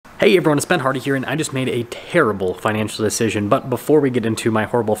Hey everyone, it's Ben Hardy here, and I just made a terrible financial decision. But before we get into my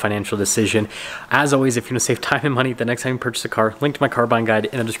horrible financial decision, as always, if you want to save time and money the next time you purchase a car, link to my car buying guide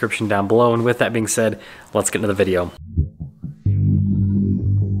in the description down below. And with that being said, let's get into the video.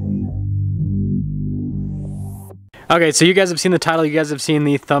 Okay, so you guys have seen the title, you guys have seen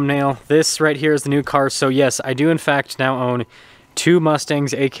the thumbnail. This right here is the new car. So yes, I do in fact now own two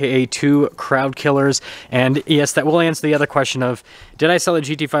Mustangs, aka two crowd killers. And yes, that will answer the other question of, did I sell a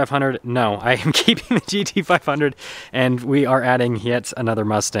GT500? No, I am keeping the GT500 and we are adding yet another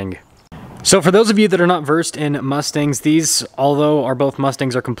Mustang. So for those of you that are not versed in Mustangs, these, although are both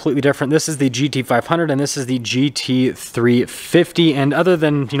Mustangs, are completely different. This is the GT500 and this is the GT350. And other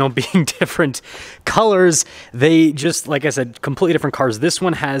than, you know, being different colors, they just, like I said, completely different cars. This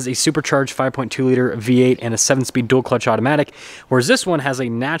one has a supercharged 5.2 liter V8 and a 7-speed dual clutch automatic, whereas this one has a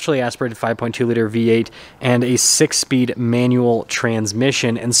naturally aspirated 5.2 liter V8 and a 6-speed manual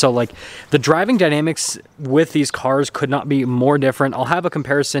transmission. And so like the driving dynamics with these cars could not be more different. I'll have a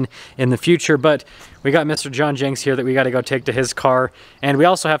comparison in the future, but we got Mr. John Jenks here that we got to go take to his car, and we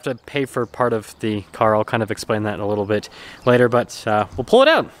also have to pay for part of the car. I'll kind of explain that in a little bit later, but we'll pull it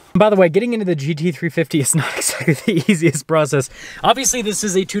out. By the way, getting into the GT350 is not exactly the easiest process. Obviously, this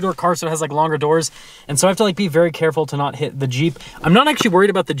is a two-door car, so it has like longer doors, and so I have to like be very careful to not hit the Jeep. I'm not actually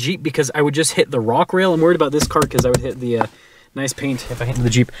worried about the Jeep because I would just hit the rock rail. I'm worried about this car because I would hit the nice paint if I hit the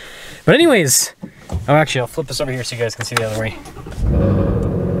Jeep. But anyways, oh, actually, I'll flip this over here so you guys can see the other way.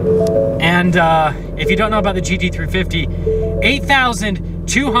 And if you don't know about the GT350,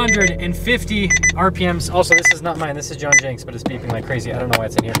 8,250 RPMs. Also, this is not mine, this is John Jenks, but it's beeping like crazy. I don't know why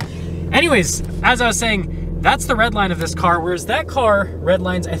it's in here. Anyways, as I was saying, that's the red line of this car, whereas that car red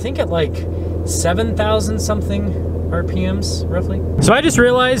lines, I think, at like 7,000 something RPMs, roughly. So I just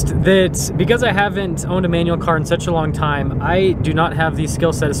realized that because I haven't owned a manual car in such a long time, I do not have the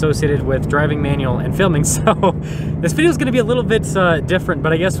skill set associated with driving manual and filming, so this video is going to be a little bit different,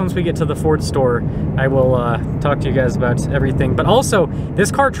 but I guess once we get to the Ford store, I will talk to you guys about everything. But also,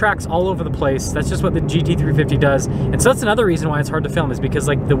 this car tracks all over the place. That's just what the GT350 does, and so that's another reason why it's hard to film, is because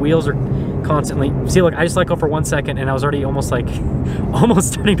like the wheels are constantly, see, look, I just let go for 1 second and I was already almost like,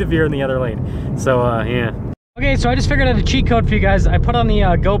 almost starting to veer in the other lane. So yeah. Okay, so I just figured out a cheat code for you guys. I put on the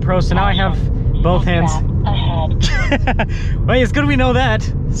GoPro, so now I have both hands. Well, it's good we know that,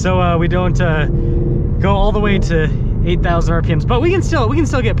 so we don't go all the way to 8,000 RPMs. But we can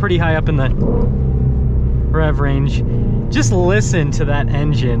still get pretty high up in the rev range. Just listen to that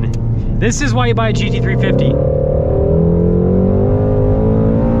engine. This is why you buy a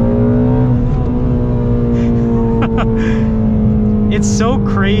GT350. It's so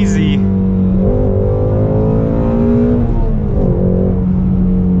crazy.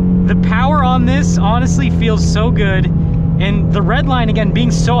 The power on this honestly feels so good, and the red line again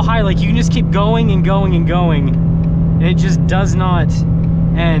being so high, like you can just keep going and going and going, and it just does not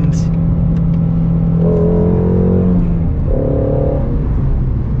end.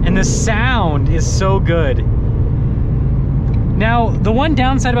 And the sound is so good. Now, the one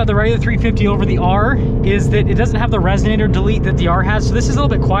downside about the regular 350 over the R is that it doesn't have the resonator delete that the R has, so this is a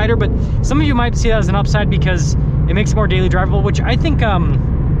little bit quieter, but some of you might see that as an upside because it makes it more daily drivable, which I think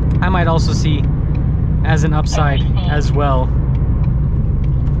I might also see as an upside as well.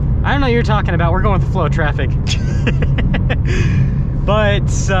 I don't know what you're talking about. We're going with the flow of traffic. But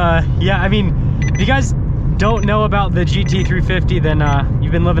yeah, I mean, if you guys don't know about the GT350, then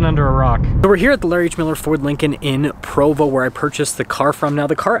you've been living under a rock. So we're here at the Larry H. Miller Ford Lincoln in Provo, where I purchased the car from. Now,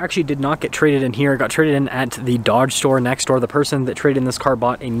 the car actually did not get traded in here. It got traded in at the Dodge store next door. The person that traded in this car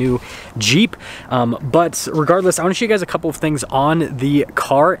bought a new Jeep. But regardless, I want to show you guys a couple of things on the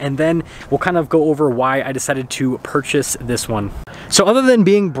car, and then we'll kind of go over why I decided to purchase this one. So other than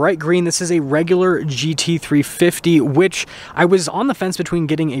being bright green, this is a regular GT350, which I was on the fence between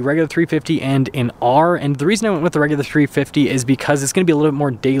getting a regular 350 and an R, and the reason I went with the regular 350 is because it's going to be a little bit more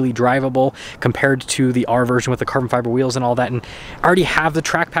daily drivable compared to the R version with the carbon fiber wheels and all that, and I already have the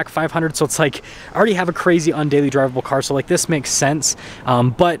Track Pack 500, so it's like I already have a crazy undaily drivable car, so like this makes sense.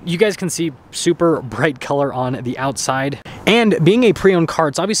 But you guys can see super bright color on the outside, and being a pre-owned car,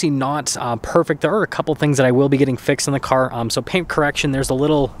 it's obviously not perfect. There are a couple things that I will be getting fixed in the car. So paint correction, there's a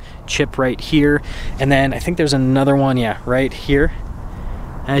little chip right here, and then I think there's another one, yeah, right here,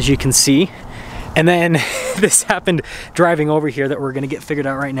 as you can see. And then this happened driving over here that we're gonna get figured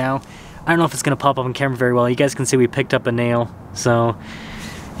out right now. I don't know if it's gonna pop up on camera very well. You guys can see we picked up a nail, so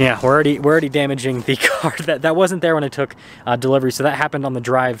yeah, we're already damaging the car. That wasn't there when I took delivery, so that happened on the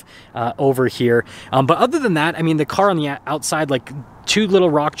drive over here. But other than that, I mean, the car on the outside, like 2 little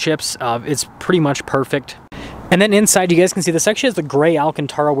rock chips, it's pretty much perfect. And then inside, you guys can see this actually has the gray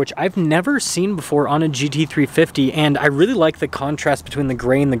Alcantara, which I've never seen before on a GT350, and I really like the contrast between the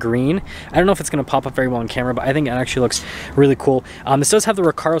gray and the green. I don't know if it's going to pop up very well on camera, but I think it actually looks really cool. This does have the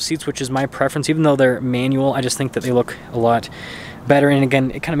Recaro seats, which is my preference. Even though they're manual, I just think that they look a lot better, and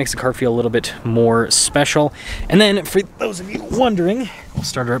again, it kind of makes the car feel a little bit more special. And then for those of you wondering, I'll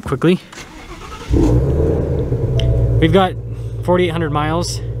start her up quickly. We've got 4,800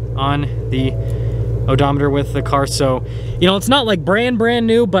 miles on the odometer with the car, so you know it's not like brand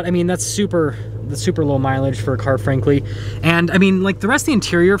new, but I mean that's super low mileage for a car, frankly. And I mean, like the rest of the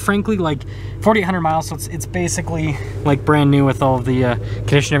interior, frankly, like 4,800 miles, so it's basically like brand new with all of the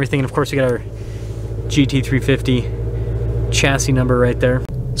condition and everything. And of course we got our GT350 chassis number right there.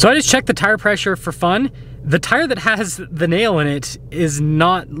 So I just checked the tire pressure for fun. The tire that has the nail in it is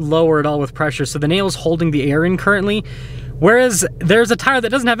not lower at all with pressure, so the nail is holding the air in currently. Whereas there's a tire that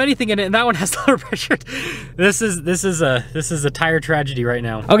doesn't have anything in it, and that one has lower pressure. This is a tire tragedy right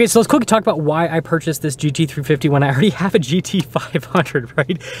now. Okay, so let's quickly talk about why I purchased this GT350 when I already have a GT500,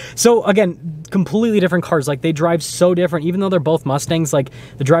 right? So again, completely different cars. Like they drive so different, even though they're both Mustangs. Like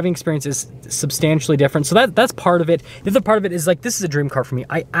the driving experience is substantially different. So that's part of it. The other part of it is like this is a dream car for me.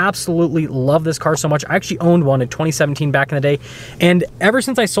 I absolutely love this car so much. I actually owned one in 2017 back in the day, and ever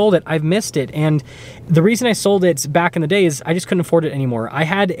since I sold it, I've missed it. And the reason I sold it back in the day is I just couldn't afford it anymore. I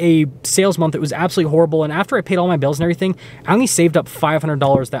had a sales month that was absolutely horrible, and after I paid all my bills and everything, I only saved up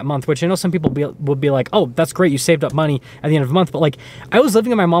 $500 that month, which I know some people would be like, oh, that's great, you saved up money at the end of the month, but like I was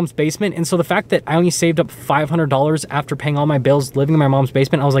living in my mom's basement, and so the fact that I only saved up $500 after paying all my bills living in my mom's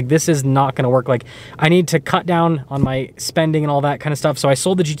basement, I was like, this is not gonna work. Like I need to cut down on my spending and all that kind of stuff. So I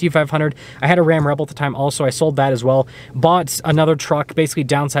sold the GT500. I had a Ram Rebel at the time also. I sold that as well, bought another truck, basically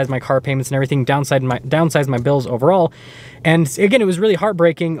downsized my car payments and everything, downsized my bills overall. And again, it was really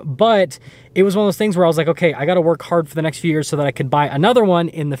heartbreaking, but it was one of those things where I was like, okay, I got to work hard for the next few years so that I could buy another one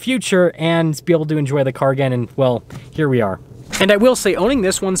in the future and be able to enjoy the car again. And well, here we are. And I will say, owning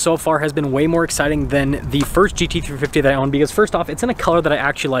this one so far has been way more exciting than the first GT350 that I owned, because first off, it's in a color that I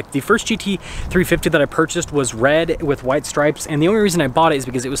actually like. The first GT350 that I purchased was red with white stripes, and the only reason I bought it is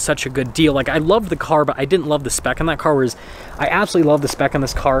because it was such a good deal. Like, I loved the car, but I didn't love the spec on that car, whereas I absolutely love the spec on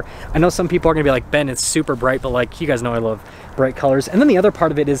this car. I know some people are gonna be like, Ben, it's super bright, but like, you guys know I love bright colors. And then the other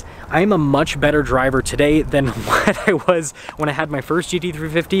part of it is I am a much better driver today than what I was when I had my first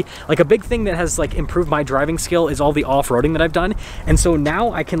GT350. Like, a big thing that has like improved my driving skill is all the off-roading that I've done. And so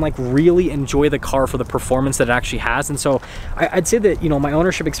now I can like really enjoy the car for the performance that it actually has. And so I'd say that, you know, my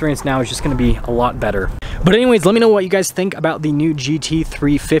ownership experience now is just going to be a lot better. But anyways, let me know what you guys think about the new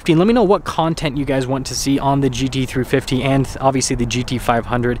GT350, and let me know what content you guys want to see on the GT350 and obviously the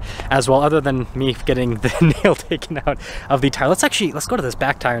GT500 as well, other than me getting the nail taken out of the tire. Let's go to this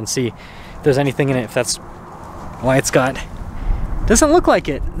back tire and see if there's anything in it, if that's why it's got, doesn't look like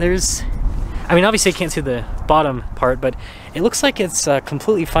it. I mean, obviously I can't see the bottom part, but it looks like it's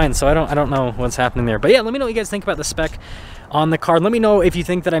completely fine, so I don't know what's happening there. But yeah, let me know what you guys think about the spec on the car. Let me know if you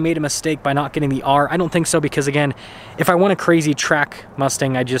think that I made a mistake by not getting the R. I don't think so, because again, if I want a crazy track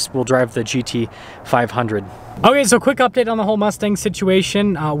Mustang, I just will drive the GT500. Okay, so quick update on the whole Mustang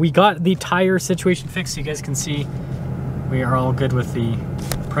situation. We got the tire situation fixed, so you guys can see we are all good with the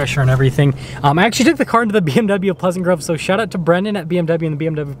pressure and everything. I actually took the car into the BMW of Pleasant Grove, so shout out to Brendan at BMW and the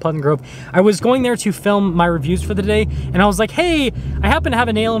BMW of Pleasant Grove. I was going there to film my reviews for the day, and I was like, hey, I happen to have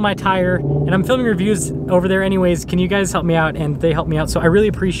a nail in my tire, and I'm filming reviews over there anyways. Can you guys help me out? And they helped me out, so I really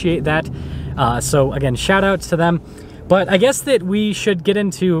appreciate that. So again, shout outs to them. But I guess that we should get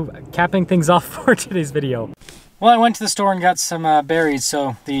into capping things off for today's video. Well, I went to the store and got some berries,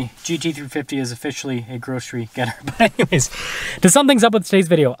 so the GT350 is officially a grocery getter. But anyways, to sum things up with today's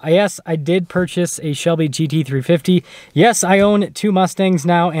video, yes, I did purchase a Shelby GT350. Yes, I own two Mustangs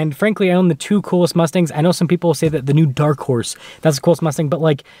now, and frankly, I own the two coolest Mustangs. I know some people will say that the new Dark Horse, that's the coolest Mustang, but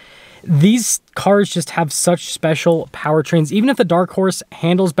like, these cars just have such special powertrains. Even if the Dark Horse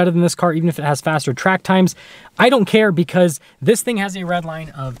handles better than this car, even if it has faster track times, I don't care, because this thing has a red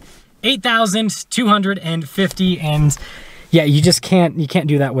line of 8,250, and yeah, you can't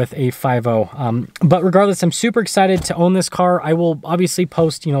do that with a 5.0. But regardless, I'm super excited to own this car. I will obviously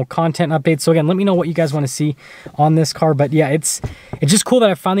post, you know, content updates. So again, let me know what you guys want to see on this car. But yeah, it's just cool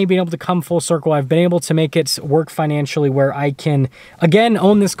that I've finally been able to come full circle. I've been able to make it work financially where I can again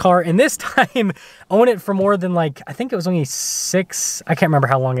own this car, and this time own it for more than, like, I think it was only 6. I can't remember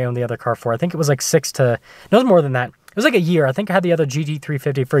how long I owned the other car for. I think it was like 6 to, no, it was more than that. It was like a year. I think I had the other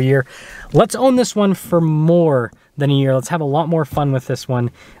GT350 for a year. Let's own this one for more than a year. Let's have a lot more fun with this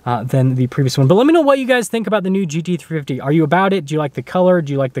one than the previous one. But let me know what you guys think about the new GT350. Are you about it? Do you like the color?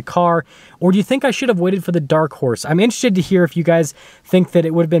 Do you like the car? Or do you think I should have waited for the dark horse? I'm interested to hear if you guys think that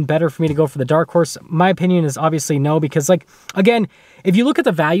it would have been better for me to go for the dark horse. My opinion is obviously no, because like, again, if you look at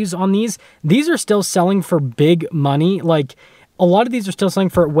the values on these are still selling for big money. Like, a lot of these are still selling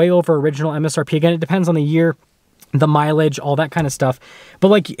for way over original MSRP. Again, it depends on the year, the mileage, all that kind of stuff. But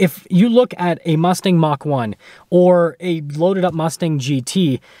like, if you look at a Mustang Mach-1 or a loaded up Mustang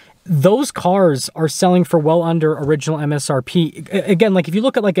GT, those cars are selling for well under original MSRP. Again, like if you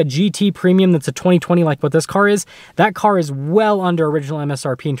look at like a GT Premium that's a 2020, like what this car is, that car is well under original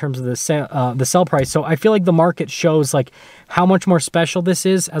MSRP in terms of the sell price. So I feel like the market shows like how much more special this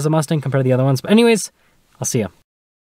is as a Mustang compared to the other ones. But anyways, I'll see ya.